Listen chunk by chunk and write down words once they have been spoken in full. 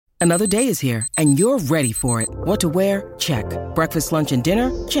Another day is here, and you're ready for it. What to wear? Check. Breakfast, lunch, and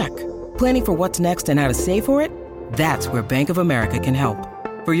dinner? Check. Planning for what's next and how to save for it? That's where Bank of America can help.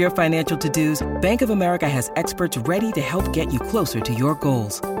 For your financial to-dos, Bank of America has experts ready to help get you closer to your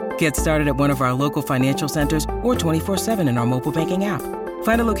goals. Get started at one of our local financial centers or 24/7 in our mobile banking app.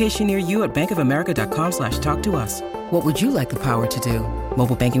 Find a location near you at bankofamerica.com/talktous. What would you like the power to do?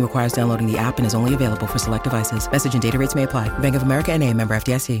 Mobile banking requires downloading the app and is only available for select devices. Message and data rates may apply. Bank of America N.A., member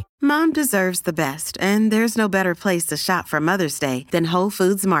FDIC. Mom deserves the best, and there's no better place to shop for Mother's Day than Whole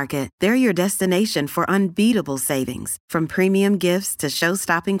Foods Market. They're your destination for unbeatable savings, from premium gifts to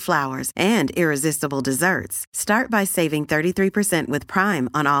show-stopping flowers and irresistible desserts. Start by saving 33% with Prime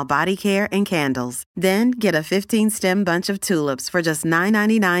on all body care and candles. Then get a 15-stem bunch of tulips for just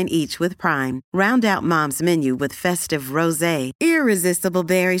 $9.99 each with Prime. Round out Mom's menu with festive rosé, irresistible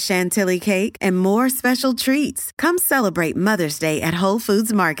berry chantilly cake, and more special treats. Come celebrate Mother's Day at Whole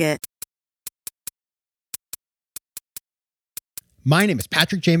Foods Market. My name is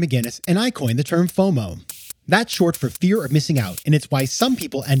Patrick J. McGinnis, and I coined the term FOMO. That's short for fear of missing out, and it's why some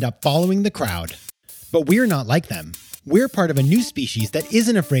people end up following the crowd. But we're not like them. We're part of a new species that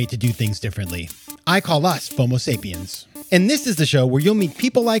isn't afraid to do things differently. I call us FOMO sapiens. And this is the show where you'll meet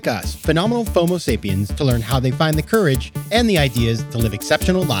people like us, phenomenal FOMO sapiens, to learn how they find the courage and the ideas to live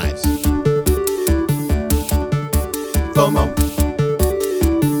exceptional lives. FOMO.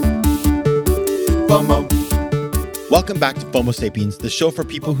 FOMO. Welcome back to FOMO Sapiens, the show for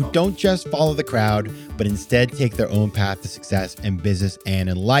people who don't just follow the crowd, but instead take their own path to success in business and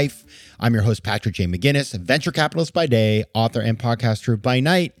in life. I'm your host, Patrick J. McGinnis, a venture capitalist by day, author and podcaster by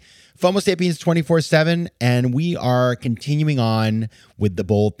night. FOMO Sapiens 24/7, and we are continuing on with the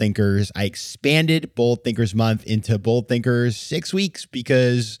Bold Thinkers. I expanded Bold Thinkers Month into Bold Thinkers 6 weeks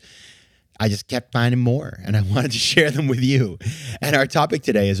because I just kept finding more, and I wanted to share them with you. And our topic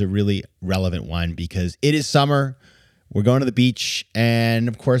today is a really relevant one because it is summer. We're going to the beach, and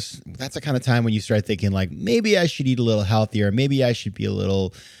of course, that's the kind of time when you start thinking like, maybe I should eat a little healthier. Maybe I should be a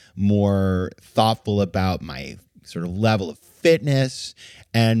little more thoughtful about my sort of level of fitness.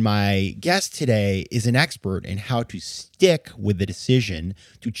 And my guest today is an expert in how to stick with the decision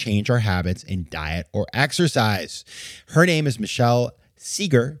to change our habits in diet or exercise. Her name is Michelle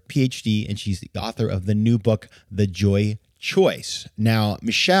Segar, PhD, and she's the author of the new book, The Joy Choice. Now,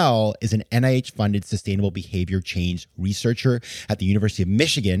 Michelle is an NIH-funded sustainable behavior change researcher at the University of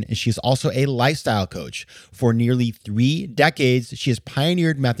Michigan, and she is also a lifestyle coach. For nearly 3 decades, she has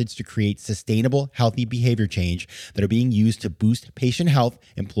pioneered methods to create sustainable, healthy behavior change that are being used to boost patient health,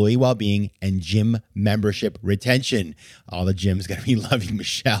 employee well-being, and gym membership retention. All the gyms going to be loving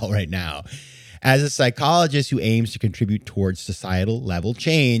Michelle right now. As a psychologist who aims to contribute towards societal level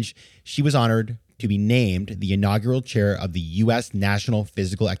change, she was honored to be named the inaugural chair of the U.S. National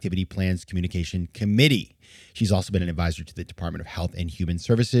Physical Activity Plans Communication Committee. She's also been an advisor to the Department of Health and Human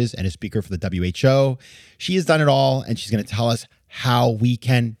Services and a speaker for the WHO. She has done it all, and she's going to tell us how we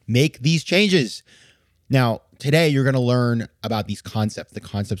can make these changes. Now, today you're going to learn about these concepts, the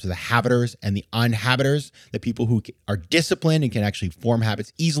concepts of the habiters and the unhabiters, the people who are disciplined and can actually form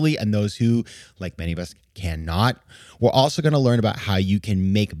habits easily, and those who, like many of us, cannot. We're also going to learn about how you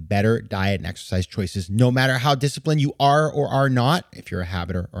can make better diet and exercise choices, no matter how disciplined you are or are not, if you're a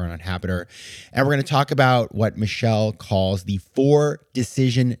habiter or an unhabiter. And we're going to talk about what Michelle calls the 4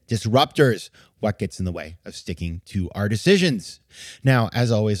 decision disruptors, what gets in the way of sticking to our decisions. Now, as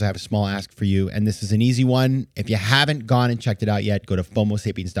always, I have a small ask for you, and this is an easy one. If you haven't gone and checked it out yet, go to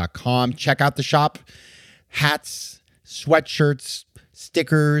FOMOSapiens.com. Check out the shop. Hats, sweatshirts,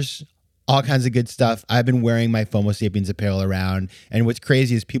 stickers, all kinds of good stuff. I've been wearing my FOMO Sapiens apparel around, and what's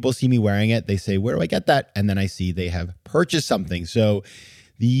crazy is people see me wearing it. They say, where do I get that? And then I see they have purchased something. So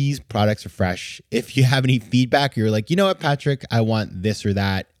these products are fresh. If you have any feedback, you're like, you know what, Patrick, I want this or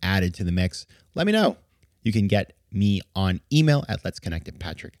that added to the mix, let me know. You can get me on email at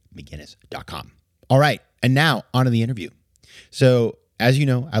letsconnect@patrickmcginnis.com. All right, and now on to the interview. So as you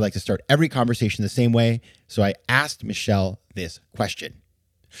know, I like to start every conversation the same way. So I asked Michelle this question.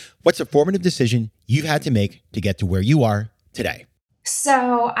 What's a formative decision you've had to make to get to where you are today?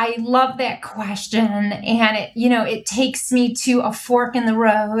 So I love that question. And it takes me to a fork in the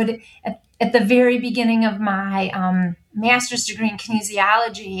road at the very beginning of my master's degree in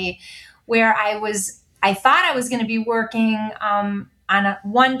kinesiology, where I thought I was going to be working on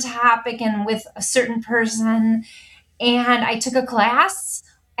one topic and with a certain person. And I took a class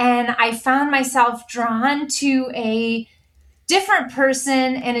and I found myself drawn to a different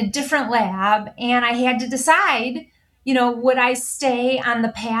person in a different lab. And I had to decide, would I stay on the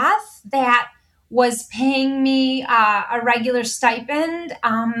path that was paying me a regular stipend,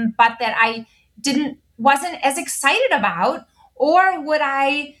 but that I wasn't as excited about? Or would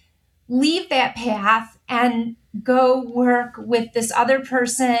I leave that path and go work with this other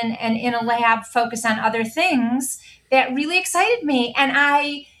person and in a lab focus on other things that really excited me? And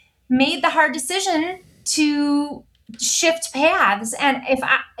I made the hard decision to shift paths, and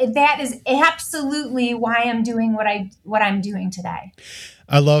that is absolutely why I'm doing what I'm doing today.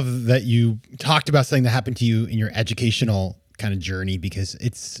 I love that you talked about something that happened to you in your educational kind of journey,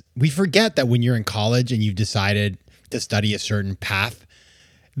 because we forget that when you're in college and you've decided to study a certain path,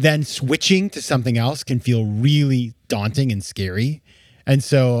 then switching to something else can feel really daunting and scary. And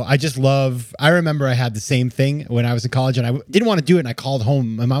so I remember I had the same thing when I was in college and I didn't want to do it. And I called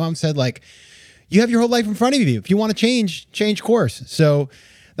home and my mom said, like, you have your whole life in front of you. If you want to change course. So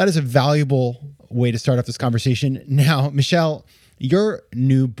that is a valuable way to start off this conversation. Now, Michelle, your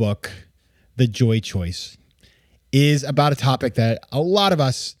new book, The Joy Choice, is about a topic that a lot of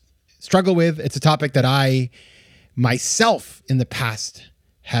us struggle with. It's a topic that I myself in the past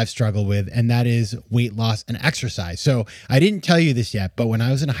have struggled with, and that is weight loss and exercise. So I didn't tell you this yet, but when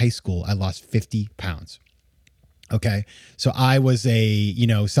I was in high school, I lost 50 pounds. Okay. So I was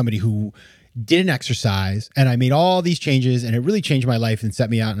somebody who didn't exercise, and I made all these changes, and it really changed my life and set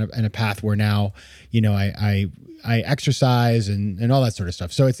me out in a path where now, I exercise and all that sort of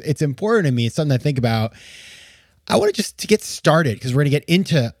stuff. So it's important to me. It's something I think about. I want to get started, because we're going to get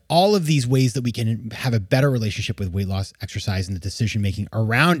into all of these ways that we can have a better relationship with weight loss, exercise, and the decision-making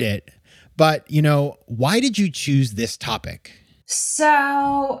around it. But, why did you choose this topic?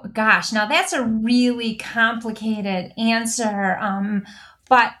 So, gosh, now that's a really complicated answer.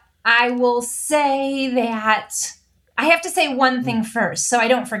 But I will say that I have to say one thing first, so I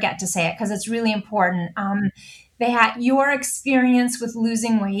don't forget to say it, because it's really important. That your experience with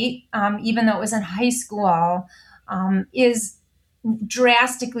losing weight, even though it was in high school, is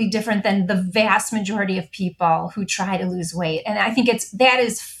drastically different than the vast majority of people who try to lose weight. And I think that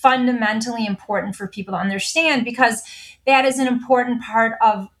is fundamentally important for people to understand, because that is an important part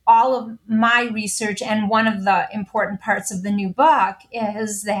of all of my research. And one of the important parts of the new book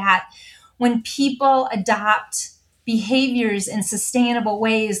is that when people adopt behaviors in sustainable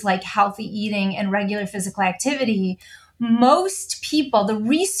ways like healthy eating and regular physical activity, most people, the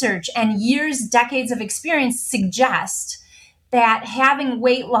research and decades of experience suggest that having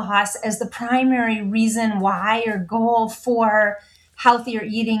weight loss as the primary reason why or goal for healthier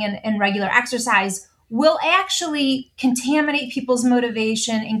eating and regular exercise will actually contaminate people's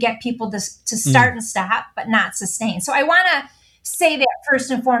motivation and get people to start and stop, but not sustain. So I want to say that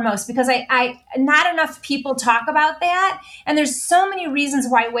first and foremost, because I not enough people talk about that. And there's so many reasons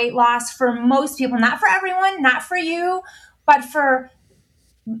why weight loss for most people, not for everyone, not for you, but for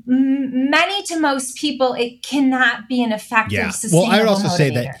many to most people, it cannot be an effective, sustainable Well, I would also motivator. say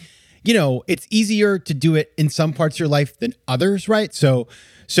that, it's easier to do it in some parts of your life than others, right? So,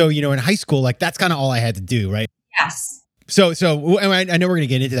 in high school, like that's kind of all I had to do, right? Yes. So I know we're going to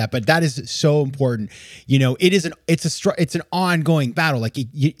get into that, but that is so important. It's an ongoing battle. Like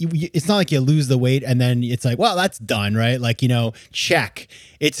it's not like you lose the weight and then it's like, well, that's done, right? Like, check.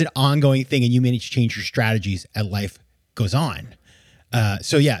 It's an ongoing thing, and you may need to change your strategies as life goes on.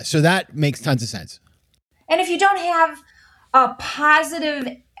 So that makes tons of sense. And if you don't have a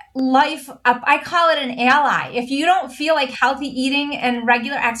positive life, I call it an ally. If you don't feel like healthy eating and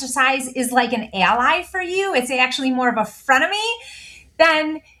regular exercise is like an ally for you, it's actually more of a frenemy,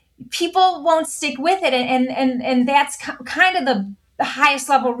 then people won't stick with it. And that's kind of the highest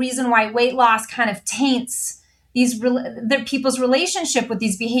level reason why weight loss kind of taints people's relationship with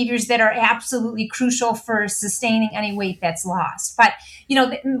these behaviors that are absolutely crucial for sustaining any weight that's lost. But,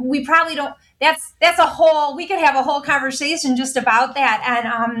 we probably don't, we could have a whole conversation just about that.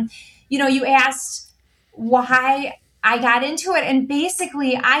 And, you asked why I got into it. And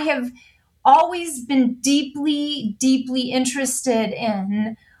basically I have always been deeply, deeply interested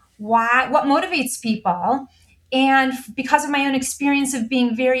in what motivates people. And because of my own experience of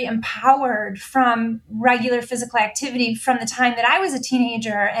being very empowered from regular physical activity from the time that I was a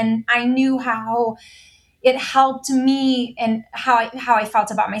teenager, and I knew how it helped me and how I felt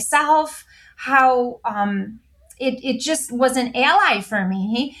about myself, how it just was an ally for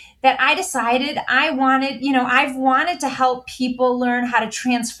me, that I decided I've wanted to help people learn how to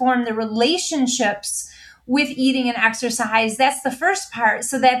transform their relationships with eating and exercise. That's the first part,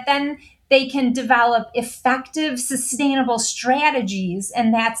 so that then they can develop effective, sustainable strategies.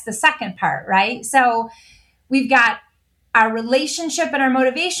 And that's the second part, right? So we've got our relationship and our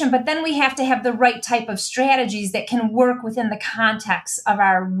motivation, but then we have to have the right type of strategies that can work within the context of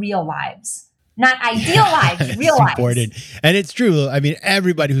our real lives, not idealize, It's realize. important. And it's true. I mean,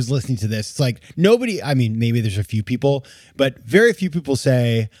 everybody who's listening to this, it's like nobody, I mean, maybe there's a few people, but very few people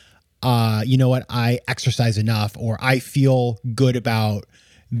say, you know what, I exercise enough, or I feel good about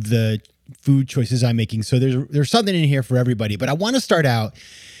the food choices I'm making. So there's something in here for everybody. But I want to start out,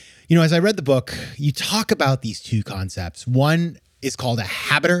 you know, as I read the book, you talk about these two concepts. One is called a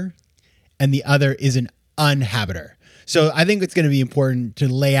habiter and the other is an unhabiter. So I think it's going to be important to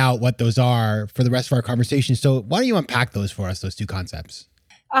lay out what those are for the rest of our conversation. So why don't you unpack those for us, those two concepts?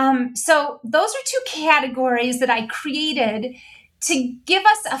 So those are two categories that I created to give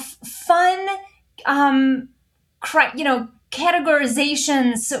us a fun,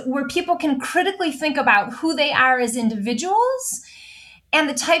 categorizations where people can critically think about who they are as individuals and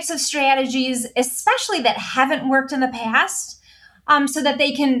the types of strategies, especially that haven't worked in the past, so that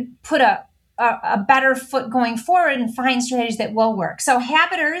they can put a better foot going forward and find strategies that will work. So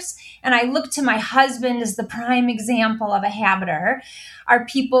habiters, and I look to my husband as the prime example of a habiter, are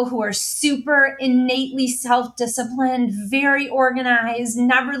people who are super innately self-disciplined, very organized,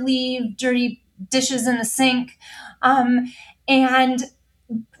 never leave dirty dishes in the sink, and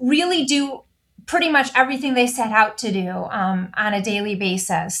really do pretty much everything they set out to do on a daily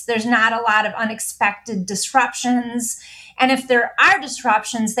basis. There's not a lot of unexpected disruptions. And if there are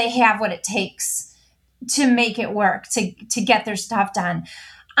disruptions, they have what it takes to make it work, to get their stuff done.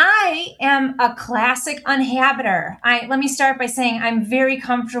 I am a classic unhabiter. Let me start by saying I'm very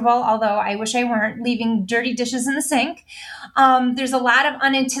comfortable, although I wish I weren't, leaving dirty dishes in the sink. There's a lot of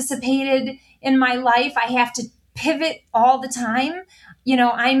unanticipated in my life. I have to pivot all the time. You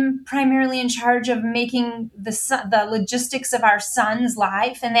know, I'm primarily in charge of making the logistics of our son's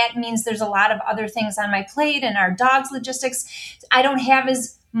life. And that means there's a lot of other things on my plate and our dog's logistics. I don't have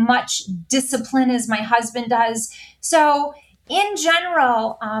as much discipline as my husband does. So in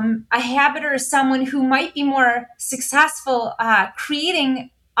general, a habiter is someone who might be more successful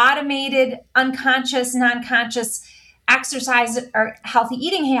creating automated, unconscious, non-conscious exercise or healthy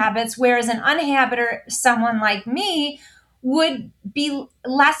eating habits, whereas an unhabiter, someone like me, would be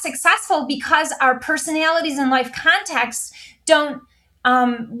less successful because our personalities and life contexts don't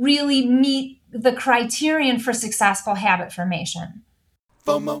really meet the criterion for successful habit formation.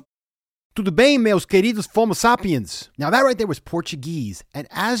 FOMO. Tudo bem, meus queridos Fomo sapiens? Now that right there was Portuguese. And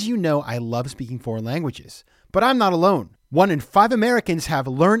as you know, I love speaking foreign languages. But I'm not alone. 1 in 5 Americans have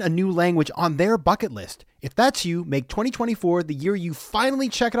learned a new language on their bucket list. If that's you, make 2024 the year you finally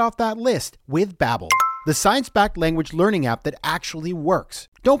check it off that list with Babbel, the science-backed language learning app that actually works.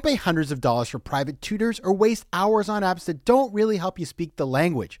 Don't pay hundreds of dollars for private tutors or waste hours on apps that don't really help you speak the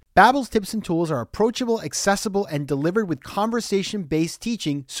language. Babbel's tips and tools are approachable, accessible, and delivered with conversation-based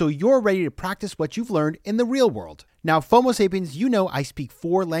teaching so you're ready to practice what you've learned in the real world. Now, FOMO Sapiens, you know I speak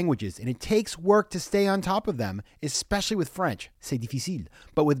 4 languages, and it takes work to stay on top of them, especially with French. C'est difficile.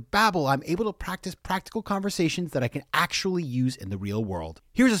 But with Babbel, I'm able to practice practical conversations that I can actually use in the real world.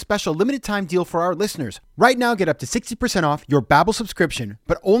 Here's a special limited time deal for our listeners. Right now, get up to 60% off your Babbel subscription,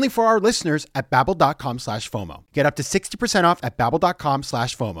 but only for our listeners at babbel.com/FOMO. Get up to 60% off at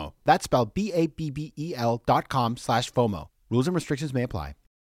babbel.com/FOMO. That's spelled BABBEL.com/FOMO. Rules and restrictions may apply.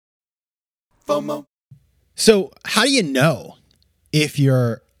 FOMO. So how do you know if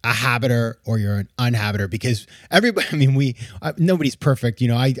you're a habiter or you're an unhabiter? Because everybody, I mean, nobody's perfect. You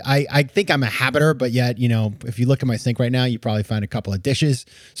know, I think I'm a habiter, but yet, you know, if you look at my sink right now, you probably find a couple of dishes.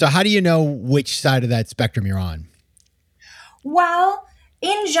 So how do you know which side of that spectrum you're on? Well,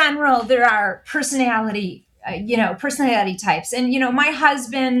 in general, there are personality types. And, you know, my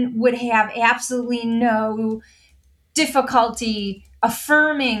husband would have absolutely no difficulty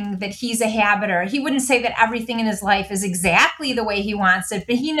affirming that he's a habiter. He wouldn't say that everything in his life is exactly the way he wants it,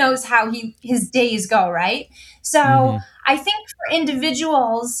 but he knows how his days go, right? So I think for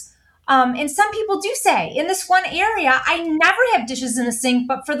individuals, and some people do say, in this one area, I never have dishes in the sink,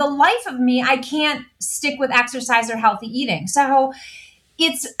 but for the life of me, I can't stick with exercise or healthy eating. So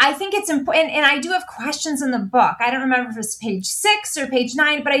I think it's important, and I do have questions in the book. I don't remember if it's page 6 or page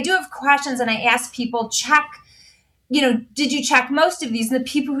 9, but I do have questions, and I ask people, did you check most of these? And the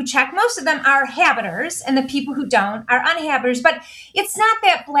people who check most of them are habiters, and the people who don't are unhabiters. But it's not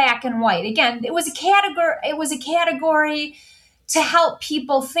that black and white. Again, it was a category to help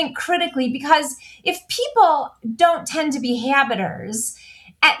people think critically, because if people don't tend to be habiters,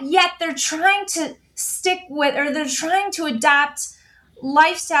 yet they're trying to stick with, or they're trying to adopt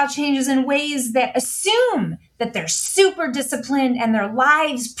lifestyle changes in ways that assume that they're super disciplined and their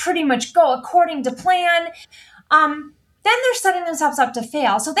lives pretty much go according to plan, then they're setting themselves up to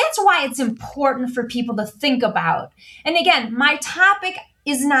fail. So that's why it's important for people to think about. And again, my topic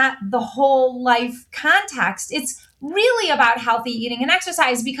is not the whole life context. It's really about healthy eating and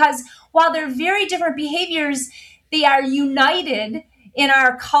exercise, because while they're very different behaviors, they are united in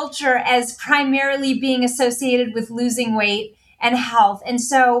our culture as primarily being associated with losing weight and health. And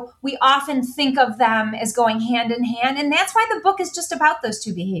so we often think of them as going hand in hand. And that's why the book is just about those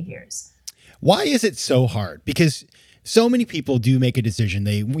two behaviors. Why is it so hard? Because so many people do make a decision.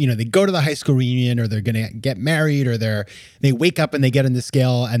 They go to the high school reunion, or they're going to get married, or they wake up and they get on the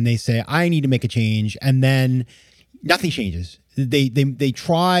scale and they say, I need to make a change. And then nothing changes. They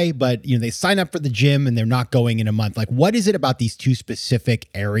try, but they sign up for the gym and they're not going in a month. Like, what is it about these two specific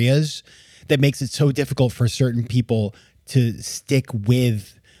areas that makes it so difficult for certain people to stick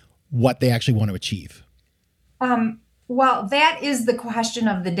with what they actually want to achieve? Well, that is the question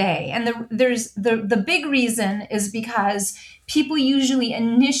of the day. And the big reason is because people usually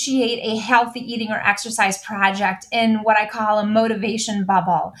initiate a healthy eating or exercise project in what I call a motivation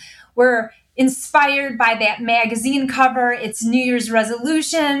bubble. We're inspired by that magazine cover, it's New Year's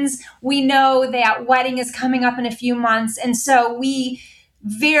resolutions. We know that wedding is coming up in a few months. And so we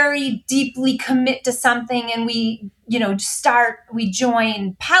very deeply commit to something, and we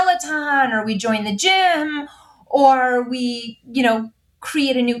join Peloton, or we join the gym, or we,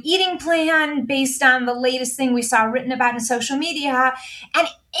 create a new eating plan based on the latest thing we saw written about in social media. And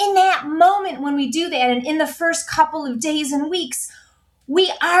in that moment, when we do that, and in the first couple of days and weeks,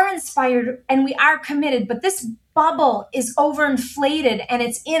 we are inspired and we are committed, but this bubble is overinflated and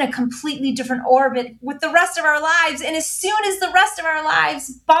it's in a completely different orbit with the rest of our lives. And as soon as the rest of our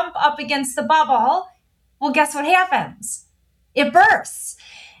lives bump up against the bubble, well, guess what happens? It bursts.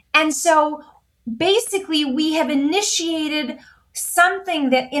 And so basically, we have initiated something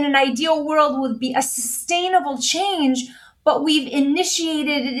that in an ideal world would be a sustainable change, but we've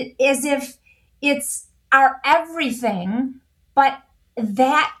initiated it as if it's our everything, but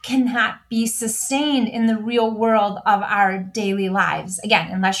that cannot be sustained in the real world of our daily lives. Again,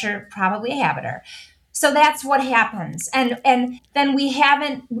 unless you're probably a habiter. So that's what happens. And then we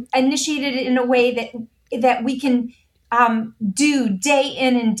haven't initiated it in a way that we can do day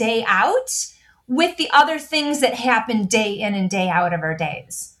in and day out with the other things that happen day in and day out of our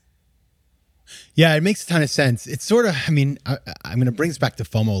days. Yeah, it makes a ton of sense. It's sort of, I'm going to bring us back to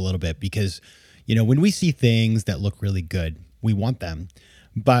FOMO a little bit, because, when we see things that look really good, we want them.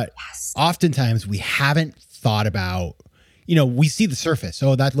 But Yes. Oftentimes we haven't thought about, we see the surface.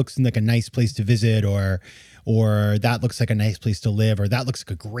 Oh, that looks like a nice place to visit, or that looks like a nice place to live, or that looks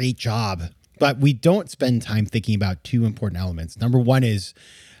like a great job. But we don't spend time thinking about two important elements. Number one is,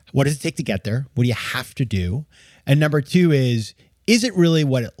 what does it take to get there? What do you have to do? And number two is it really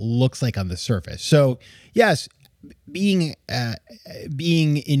what it looks like on the surface? So yes, being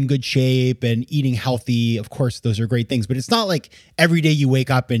in good shape and eating healthy, of course, those are great things. But it's not like every day you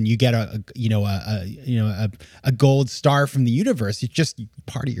wake up and you get a gold star from the universe. It's just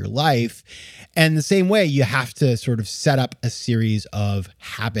part of your life. And the same way, you have to sort of set up a series of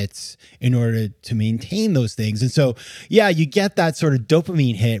habits in order to maintain those things. And so, yeah, you get that sort of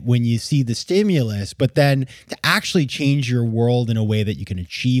dopamine hit when you see the stimulus, but then to actually change your world in a way that you can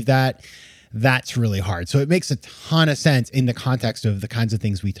achieve that, that's really hard. So it makes a ton of sense in the context of the kinds of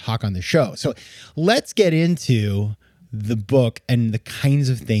things we talk on the show. So let's get into the book and the kinds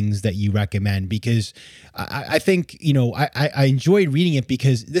of things that you recommend, because I think, I enjoyed reading it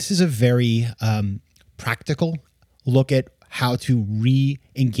because this is a very practical look at how to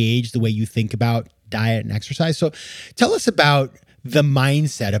re-engage the way you think about diet and exercise. So tell us about the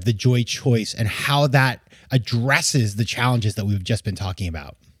mindset of the joy choice and how that addresses the challenges that we've just been talking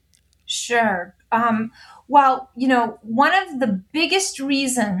about. Sure. Well, one of the biggest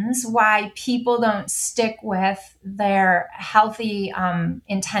reasons why people don't stick with their healthy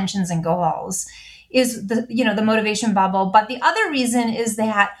intentions and goals is the motivation bubble. But the other reason is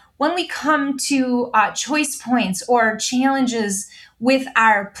that when we come to choice points or challenges with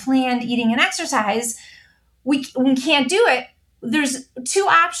our planned eating and exercise, we can't do it. There's two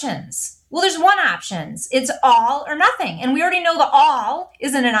options. Well, there's one option. It's all or nothing. And we already know the all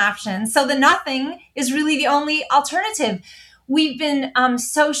isn't an option. So the nothing is really the only alternative. We've been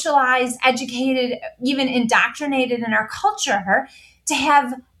socialized, educated, even indoctrinated in our culture to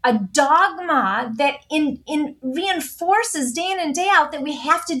have a dogma that reinforces day in and day out that we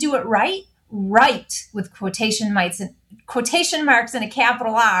have to do it right with quotation marks and a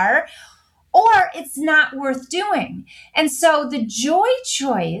capital R, or it's not worth doing. And so the joy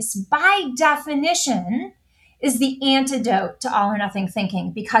choice, by definition, is the antidote to all or nothing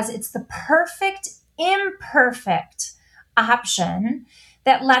thinking, because it's the perfect, imperfect option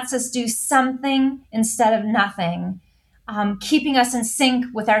that lets us do something instead of nothing keeping us in sync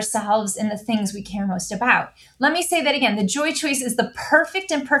with ourselves and the things we care most about. Let me say that again. The joy choice is the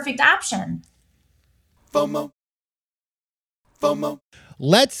perfect and perfect option. FOMO.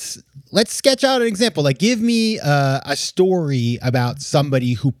 Let's sketch out an example. Like, give me a story about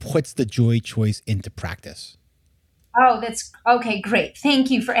somebody who puts the joy choice into practice. Oh, that's okay. Great. Thank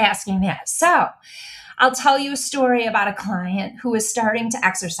you for asking that. So I'll tell you a story about a client who was starting to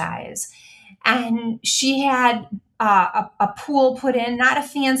exercise, and she had a pool put in, not a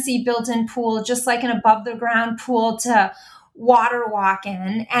fancy built-in pool, just like an above the ground pool to water walk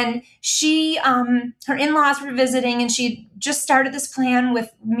in. And she, her in-laws were visiting, and she just started this plan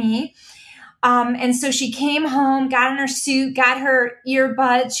with me. And so she came home, got in her suit, got her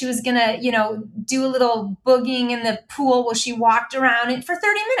earbuds. She was going to, do a little boogieing in the pool while she walked around it for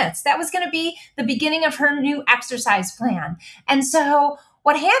 30 minutes. That was going to be the beginning of her new exercise plan. And so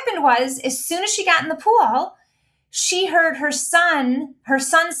what happened was, as soon as she got in the pool, she heard her son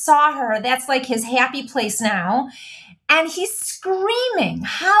saw her. That's like his happy place now. And he's screaming,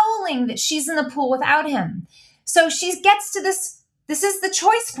 howling that she's in the pool without him. So she gets to this is the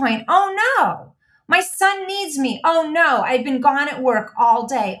choice point. Oh no, my son needs me. Oh no, I've been gone at work all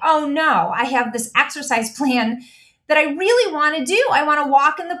day. Oh no, I have this exercise plan that I really want to do. I want to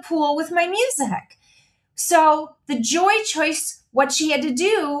walk in the pool with my music. So the joy choice, what she had to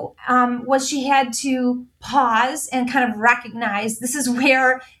do was she had to pause and kind of recognize this is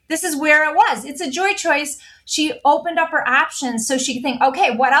where it was. It's a joy choice. She opened up her options so she could think,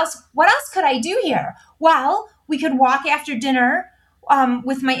 okay, what else could I do here? Well, we could walk after dinner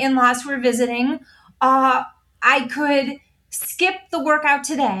with my in-laws who were visiting. I could skip the workout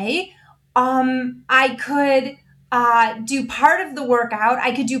today. I could do part of the workout.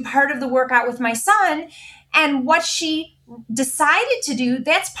 I could do part of the workout with my son. And what she decided to do,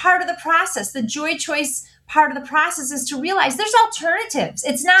 that's part of the process. The joy choice part of the process is to realize there's alternatives.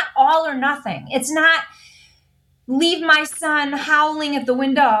 It's not all or nothing. It's not leave my son howling at the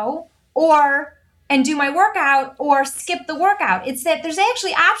window and do my workout or skip the workout. It's that there's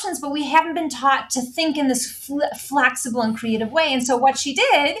actually options, but we haven't been taught to think in this flexible and creative way. And so what she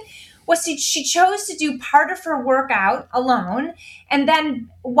did was she chose to do part of her workout alone. And then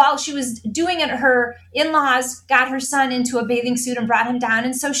while she was doing it, her in-laws got her son into a bathing suit and brought him down.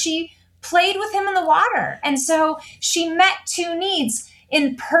 And so she played with him in the water. And so she met two needs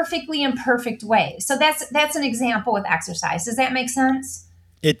in perfectly imperfect ways. So that's an example with exercise. Does that make sense?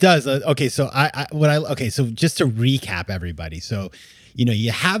 It does. Okay. So so just to recap everybody. So,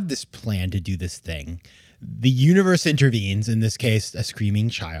 you have this plan to do this thing. The universe intervenes, in this case, a screaming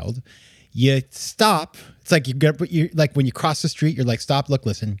child. You stop. It's like you're like when you cross the street, you're like, stop, look,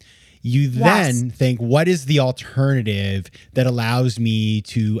 listen. You then think, what is the alternative that allows me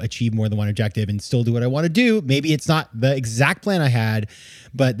to achieve more than one objective and still do what I want to do? Maybe it's not the exact plan I had,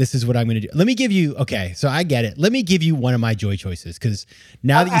 but this is what I'm going to do. Let me give you, so I get it. Let me give you one of my joy choices, because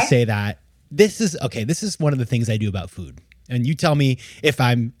now that you say that, this is one of the things I do about food. And you tell me if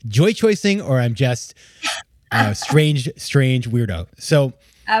I'm joy choicing or I'm just a strange weirdo. So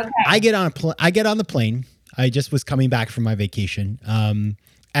I get on the plane. I just was coming back from my vacation.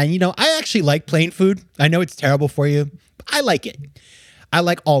 And I actually like plain food. I know it's terrible for you, but I like it. I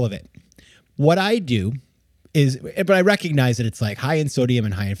like all of it. What I do is, but I recognize that it's like high in sodium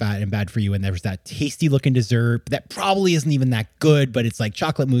and high in fat and bad for you. And there's that tasty looking dessert that probably isn't even that good, but it's like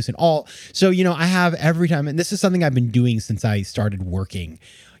chocolate mousse and all. So, I have every time, and this is something I've been doing since I started working,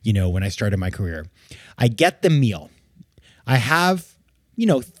 when I started my career. I get the meal. I have,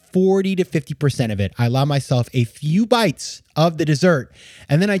 40 to 50% of it. I allow myself a few bites of the dessert,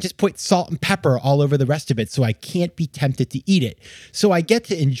 and then I just put salt and pepper all over the rest of it so I can't be tempted to eat it. So I get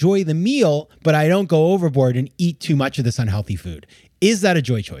to enjoy the meal, but I don't go overboard and eat too much of this unhealthy food. Is that a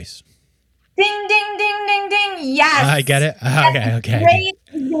joy choice? Ding, ding, ding, ding, ding. Yes. I get it. Okay. Great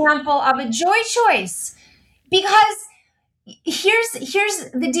example of a joy choice. Because here's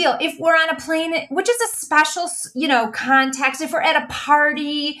the deal. If we're on a plane, which is a special, context, if we're at a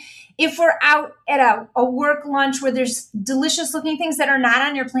party, if we're out at a work lunch where there's delicious looking things that are not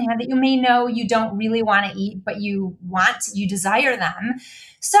on your plan that you may know you don't really want to eat, but you desire them.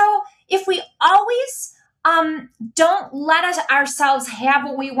 So if we always don't let ourselves have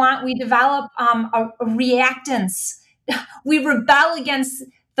what we want, we develop a reactance. We rebel against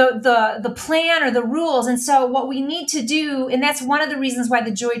the plan or the rules. And so what we need to do, and that's one of the reasons why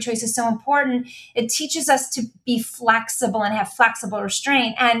the joy choice is so important, it teaches us to be flexible and have flexible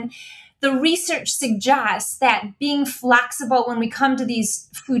restraint. And the research suggests that being flexible when we come to these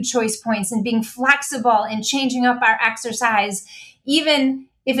food choice points and being flexible and changing up our exercise, even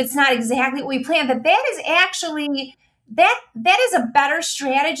if it's not exactly what we planned, that is actually that is a better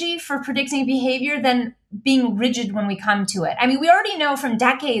strategy for predicting behavior than being rigid when we come to it. I mean, we already know from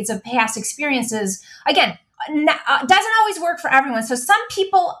decades of past experiences, again, doesn't always work for everyone. So some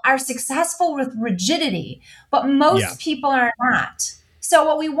people are successful with rigidity, but most people are not. So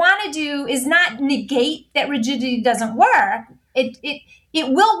what we want to do is not negate that rigidity doesn't work. It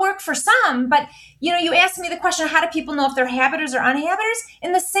will work for some, but you asked me the question, how do people know if they're habiters or unhabiters?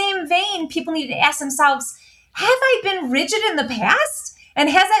 In the same vein, people need to ask themselves, have I been rigid in the past? And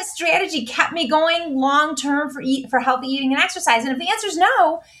has that strategy kept me going long term for healthy eating and exercise? And if the answer is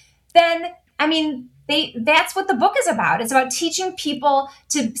no, then that's what the book is about. It's about teaching people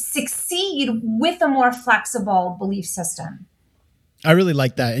to succeed with a more flexible belief system. I really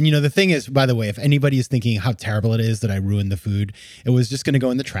like that. And the thing is, by the way, if anybody is thinking how terrible it is that I ruined the food, it was just going to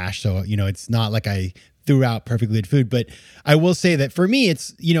go in the trash. So, it's not like I threw out perfectly good food. But I will say that for me,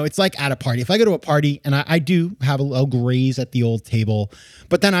 it's like at a party. If I go to a party and I do have a graze at the old table,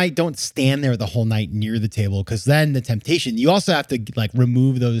 but then I don't stand there the whole night near the table, because then the temptation, you also have to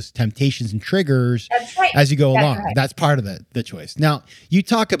remove those temptations and triggers as you go along. Right. That's part of the choice. Now, you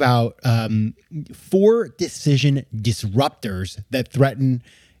talk about 4 decision disruptors that threaten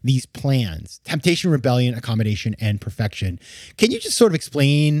these plans: temptation, rebellion, accommodation, and perfection. Can you just sort of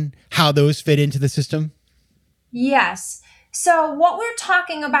explain how those fit into the system? Yes. So what we're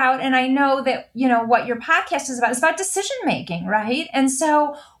talking about, and I know that, what your podcast is about decision making, right? And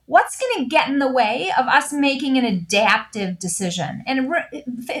so what's going to get in the way of us making an adaptive decision? And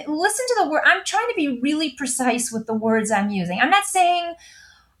listen to the word. I'm trying to be really precise with the words I'm using. I'm not saying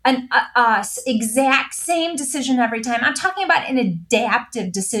an exact same decision every time. I'm talking about an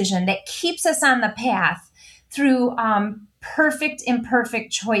adaptive decision that keeps us on the path through perfect,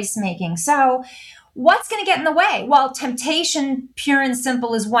 imperfect choice making. So what's going to get in the way? Well, temptation, pure and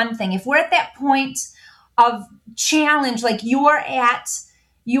simple, is one thing. If we're at that point of challenge, like you're on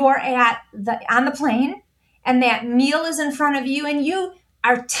the plane and that meal is in front of you and you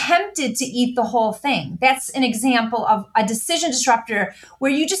are tempted to eat the whole thing. That's an example of a decision disruptor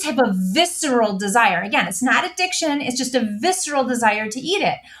where you just have a visceral desire. Again, it's not addiction. It's just a visceral desire to eat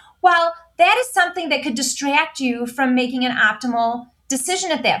it. Well, that is something that could distract you from making an optimal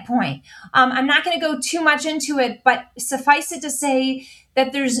decision at that point. I'm not going to go too much into it, but suffice it to say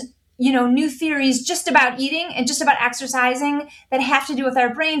that there's new theories just about eating and just about exercising that have to do with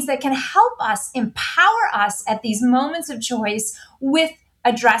our brains that can help us, empower us at these moments of choice with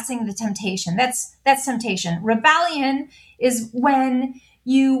addressing the temptation. That's temptation. Rebellion is when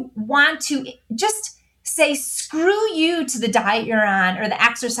you want to just say, screw you to the diet you're on or the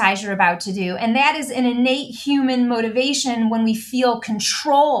exercise you're about to do. And that is an innate human motivation when we feel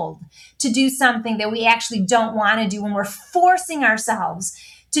controlled to do something that we actually don't want to do, when we're forcing ourselves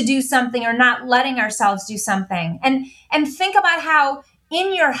to do something or not letting ourselves do something. And think about how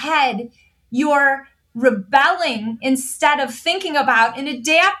in your head you're rebelling instead of thinking about an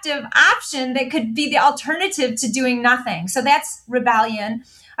adaptive option that could be the alternative to doing nothing. So that's rebellion.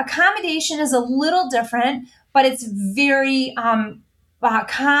 Accommodation is a little different, but it's very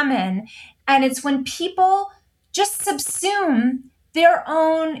common. And it's when people just subsume their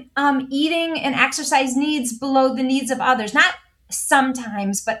own eating and exercise needs below the needs of others. Not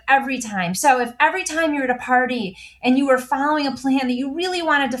sometimes, but every time. So if every time you're at a party and you were following a plan that you really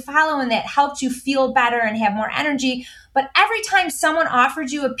wanted to follow and that helped you feel better and have more energy, but every time someone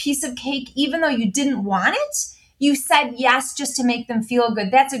offered you a piece of cake, even though you didn't want it, you said yes just to make them feel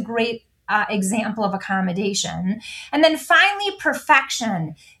good. That's a great example of accommodation. And then finally,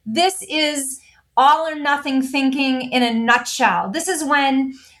 perfection. This is all or nothing thinking in a nutshell. This is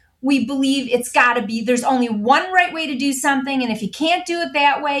when we believe it's got to be, there's only one right way to do something. And if you can't do it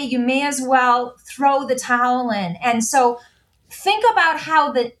that way, you may as well throw the towel in. And so think about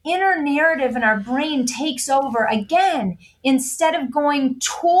how the inner narrative in our brain takes over again, instead of going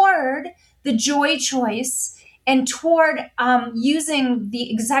toward the joy choice and toward using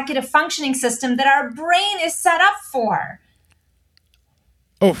the executive functioning system that our brain is set up for.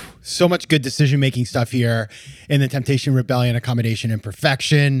 Oh, so much good decision-making stuff here in the temptation, rebellion, accommodation, and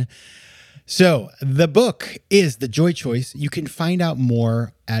perfection. So the book is The Joy Choice. You can find out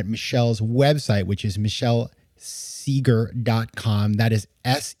more at Michelle's website, which is michellesegar.com. That is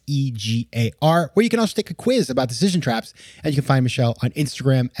Segar, where you can also take a quiz about decision traps. And you can find Michelle on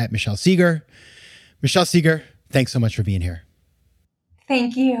Instagram at Michelle Segar. Michelle Segar, thanks so much for being here.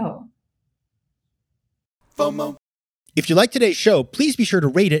 Thank you. FOMO. If you like today's show, please be sure to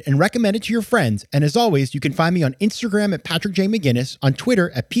rate it and recommend it to your friends. And as always, you can find me on Instagram at Patrick J. McGinnis, on Twitter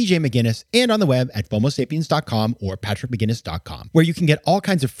at PJ McGinnis, and on the web at FOMOSapiens.com or PatrickMcGinnis.com, where you can get all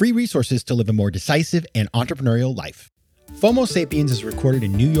kinds of free resources to live a more decisive and entrepreneurial life. FOMO Sapiens is recorded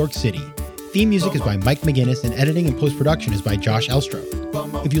in New York City. Theme music is by Mike McGinnis and editing and post-production is by Josh Elstro.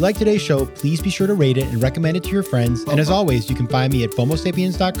 If you like today's show, please be sure to rate it and recommend it to your friends. And as always, you can find me at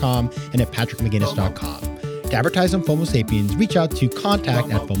FOMOSapiens.com and at PatrickMcGinnis.com. To advertise on FOMO Sapiens, reach out to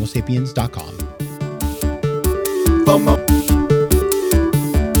contact@FOMOSapiens.com.